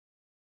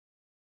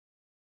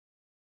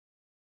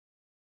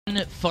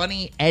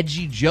funny,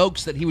 edgy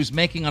jokes that he was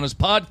making on his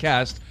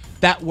podcast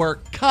that were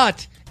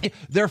cut.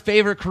 Their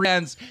favorite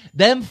Koreans,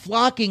 them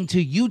flocking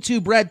to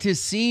YouTube Red to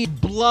see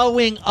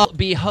blowing up,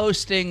 be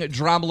hosting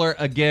Drumler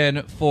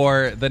again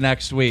for the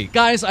next week.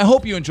 Guys, I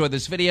hope you enjoyed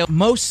this video.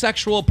 Most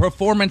sexual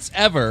performance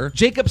ever.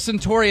 Jacob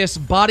Sartorius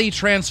body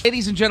trans.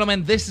 Ladies and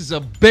gentlemen, this is a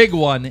big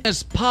one.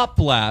 As Pop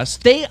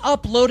Blast, they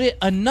uploaded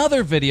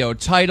another video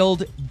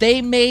titled,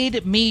 "They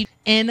Made Me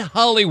in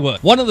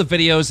Hollywood." One of the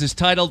videos is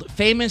titled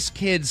Famous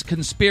Kids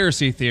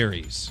Conspiracy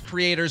Theories.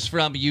 Creators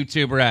from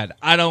YouTube Red.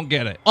 I don't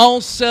get it.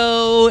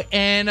 Also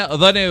in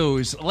the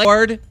news,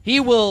 Lord, he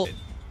will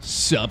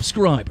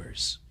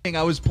subscribers.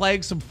 I was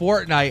playing some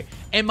Fortnite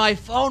and my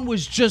phone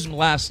was just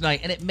last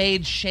night and it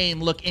made Shane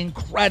look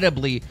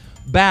incredibly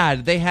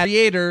bad. They had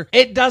creator.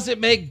 It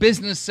doesn't make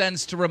business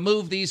sense to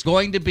remove these.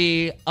 Going to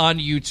be on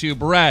YouTube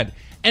Red.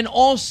 And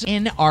also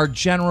in our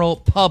general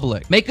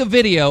public. Make a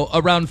video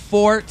around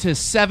 4 to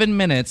 7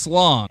 minutes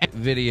long.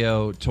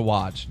 Video to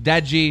watch.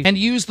 Deji. And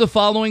use the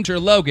following for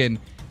Logan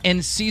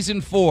in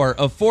Season 4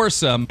 of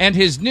Foursome. And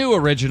his new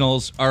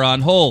originals are on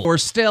hold. We're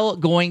still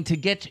going to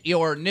get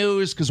your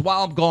news because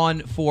while I'm gone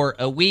for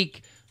a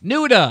week,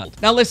 Nuda.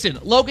 Now listen,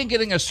 Logan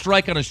getting a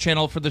strike on his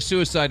channel for the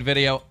suicide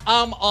video.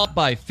 I'm up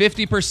by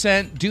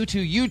 50% due to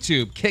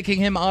YouTube kicking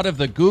him out of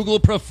the Google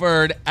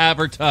preferred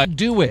advertising.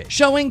 Do it.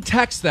 Showing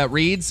text that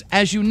reads,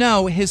 "As you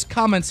know, his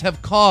comments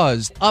have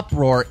caused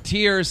uproar."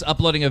 Tears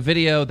uploading a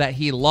video that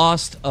he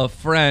lost a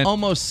friend.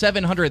 Almost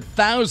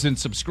 700,000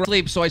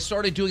 subscribers. So I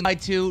started doing my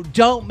two.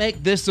 Don't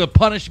make this a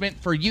punishment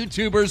for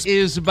YouTubers.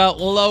 Is about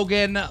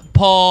Logan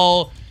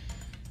Paul.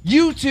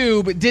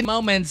 YouTube did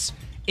moments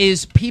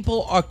is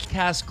people are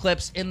cast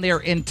clips in their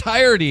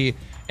entirety,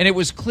 and it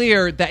was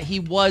clear that he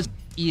was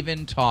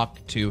even talk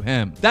to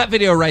him. That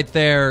video right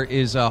there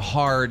is a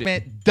hard.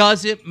 It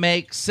doesn't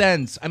make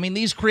sense. I mean,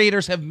 these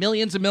creators have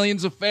millions and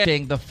millions of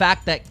fans. The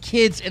fact that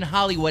kids in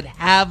Hollywood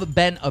have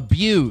been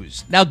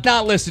abused. Now,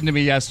 not listen to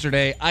me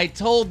yesterday. I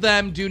told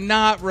them do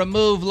not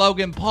remove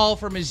Logan Paul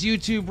from his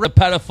YouTube. A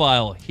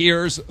pedophile.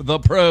 Here's the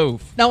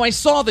proof. Now, I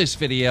saw this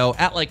video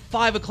at like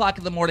 5 o'clock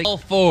in the morning. All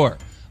four.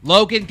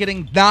 Logan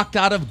getting knocked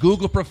out of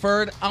Google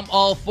Preferred. I'm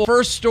all for.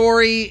 First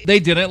story, they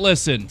didn't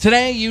listen.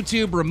 Today,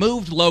 YouTube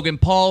removed Logan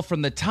Paul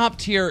from the top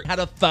tier, had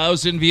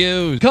 1,000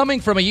 views. Coming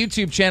from a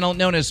YouTube channel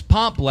known as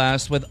Pop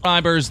Blast with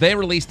subscribers, they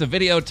released a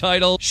video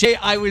titled,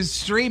 I was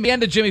streaming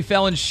at Jimmy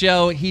Fallon's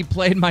show. He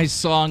played my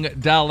song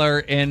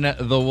Dollar in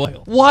the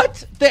Wild.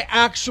 What the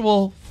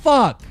actual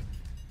fuck?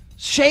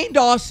 Shane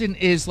Dawson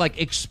is like,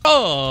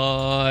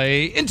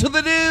 into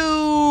the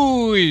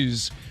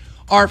news.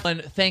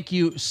 Arflin, thank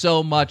you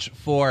so much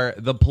for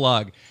the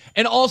plug.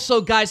 And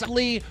also, guys,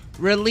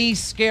 release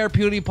Scare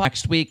PewDiePie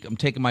next week. I'm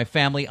taking my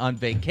family on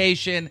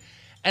vacation,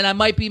 and I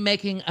might be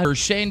making a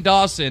Shane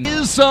Dawson.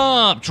 Is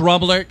up,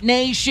 Drumler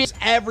Nation.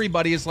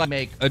 Everybody is like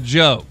make a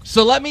joke.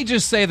 So let me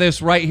just say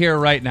this right here,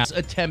 right now.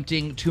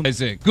 Attempting to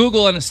music.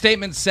 Google in a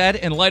statement said,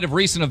 in light of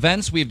recent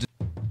events, we've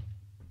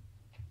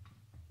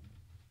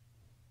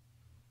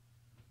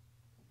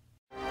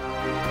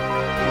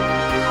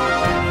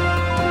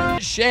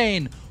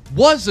Shane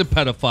was a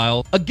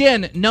pedophile,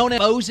 again, known as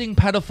exposing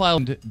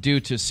pedophile due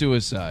to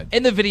suicide.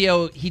 In the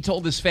video, he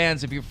told his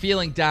fans, if you're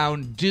feeling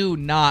down, do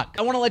not.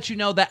 I want to let you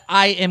know that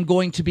I am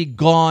going to be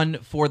gone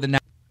for the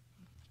next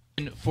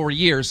 4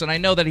 years, and I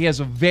know that he has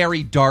a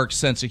very dark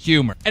sense of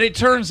humor. And it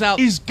turns out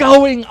he's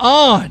going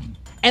on.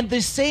 And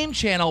the same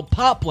channel,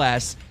 Pop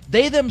Blast,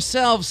 they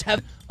themselves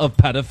have of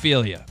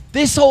pedophilia.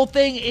 This whole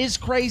thing is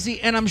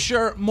crazy, and I'm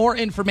sure more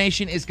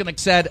information is going to be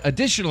said.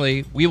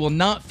 Additionally, we will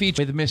not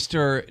feature with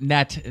Mr.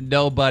 Net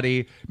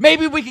Nobody.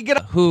 Maybe we could get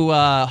a who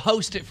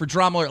hosted for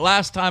Drumler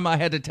last time I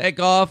had to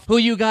take off, who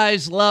you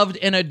guys loved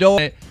and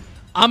adored.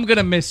 I'm going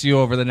to miss you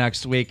over the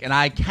next week, and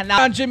I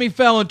cannot on Jimmy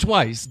Fallon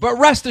twice. But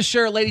rest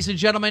assured, ladies and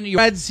gentlemen, your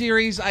Red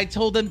series, I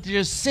told them to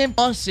just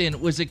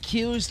Dawson was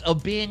accused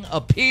of being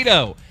a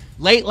pedo.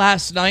 Late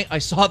last night, I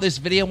saw this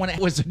video when it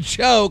was a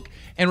joke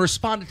and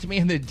responded to me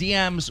in the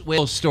DMs with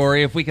a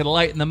story. If we could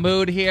lighten the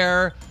mood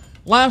here.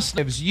 Last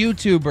night's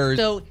YouTubers.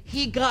 So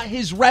he got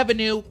his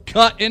revenue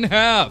cut in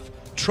half.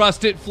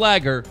 Trusted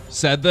Flagger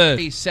said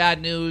this.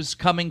 Sad news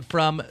coming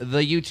from the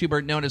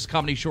YouTuber known as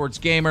Comedy Shorts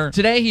Gamer.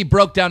 Today he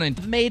broke down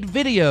and made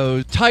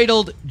videos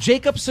titled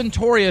Jacob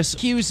Sartorius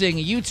accusing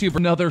YouTuber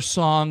another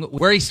song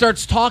where he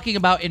starts talking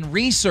about in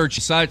research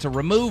decided to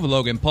remove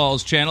Logan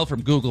Paul's channel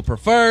from Google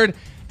Preferred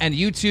and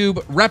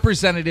YouTube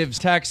representatives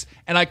text,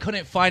 and I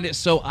couldn't find it,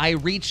 so I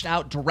reached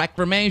out direct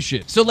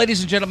information. So, ladies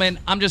and gentlemen,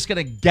 I'm just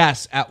gonna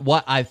guess at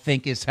what I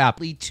think is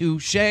happening to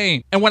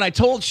Shane. And when I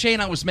told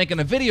Shane I was making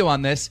a video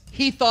on this,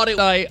 he thought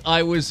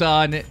I was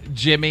on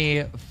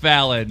Jimmy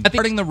Fallon.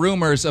 Starting the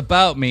rumors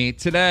about me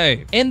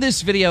today. In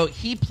this video,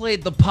 he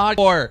played the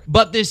podcast,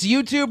 but this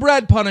YouTube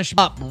Red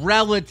punishment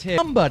relative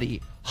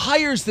somebody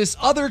hires this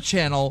other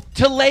channel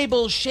to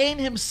label Shane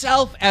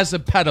himself as a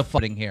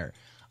pedophile here.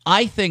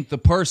 I think the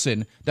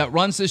person that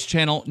runs this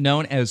channel,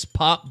 known as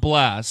Pop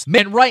Blast,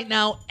 and right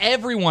now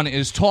everyone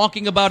is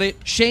talking about it.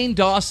 Shane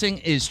Dawson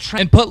is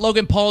trying to put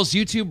Logan Paul's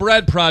YouTube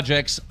Red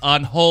projects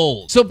on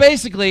hold. So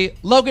basically,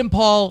 Logan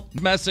Paul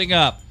messing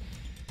up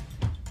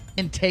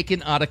and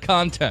taken out of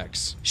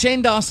context.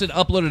 Shane Dawson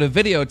uploaded a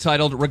video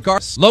titled,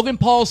 "Regardless, Logan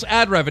Paul's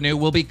ad revenue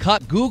will be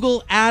cut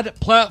Google ad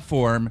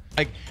platform."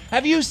 Like,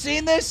 have you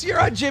seen this?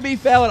 You're on Jimmy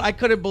Fallon. I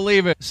couldn't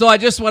believe it. So I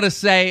just want to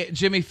say,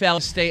 Jimmy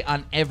Fallon, stay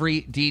on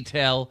every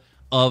detail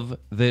of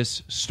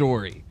this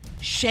story.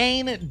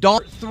 Shane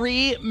Dawson,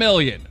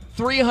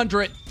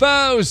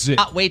 3,300,000.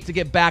 Not wait to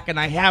get back, and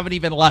I haven't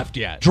even left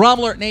yet.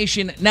 Drama Alert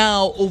Nation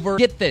now over,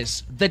 get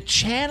this, the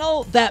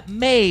channel that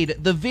made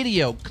the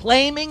video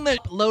claiming that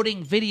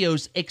uploading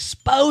videos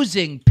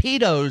exposing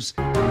pedos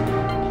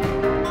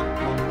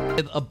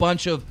with a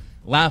bunch of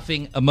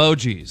laughing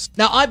emojis.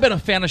 Now, I've been a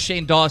fan of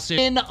Shane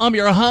Dawson. I'm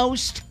your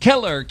host,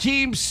 Killer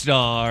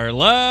Keemstar.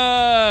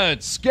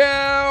 Let's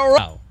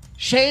go.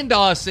 Shane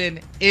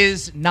Dawson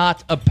is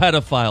not a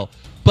pedophile,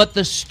 but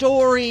the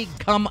story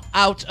come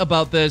out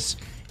about this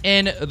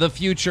in the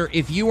future.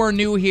 If you are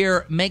new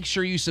here, make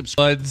sure you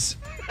subscribe.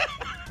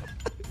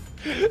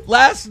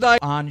 Last night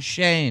on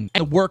Shane,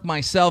 I worked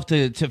myself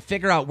to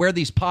figure out where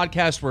these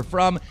podcasts were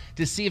from,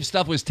 to see if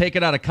stuff was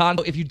taken out of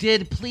context. If you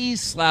did,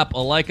 please slap a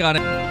like on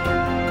it.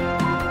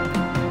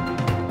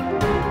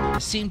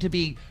 Seem to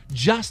be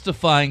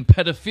justifying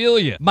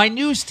pedophilia. My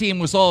news team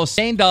was all,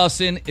 Shane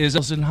Dawson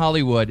is in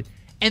Hollywood,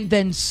 and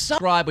then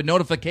subscribe with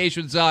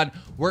notifications on.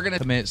 We're gonna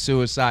commit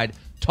suicide,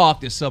 talk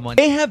to someone.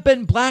 They have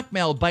been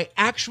blackmailed by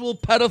actual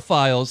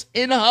pedophiles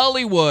in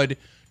Hollywood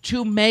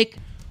to make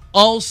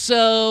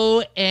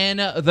also in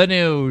the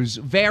news.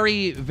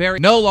 Very, very,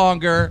 no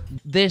longer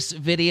this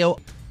video.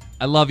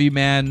 I love you,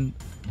 man.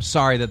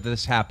 Sorry that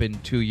this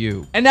happened to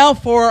you. And now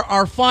for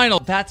our final.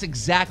 That's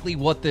exactly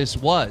what this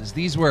was.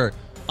 These were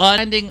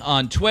trending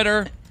on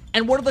Twitter.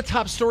 And one of the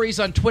top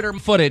stories on Twitter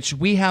footage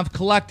we have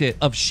collected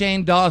of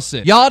Shane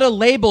Dawson. You ought to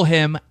label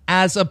him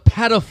as a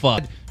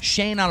pedophile.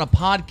 Shane on a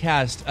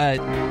podcast.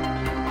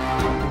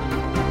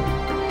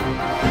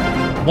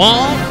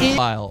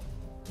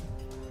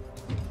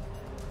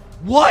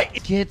 What?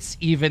 It gets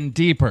even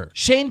deeper.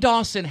 Shane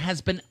Dawson has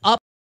been up.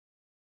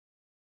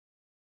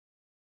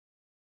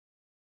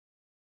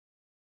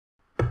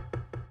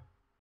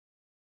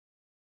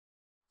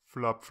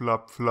 Flop,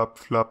 flop, flop,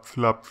 flop,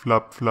 flop,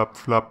 flop, flop,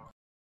 flop.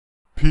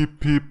 Peep,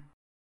 peep.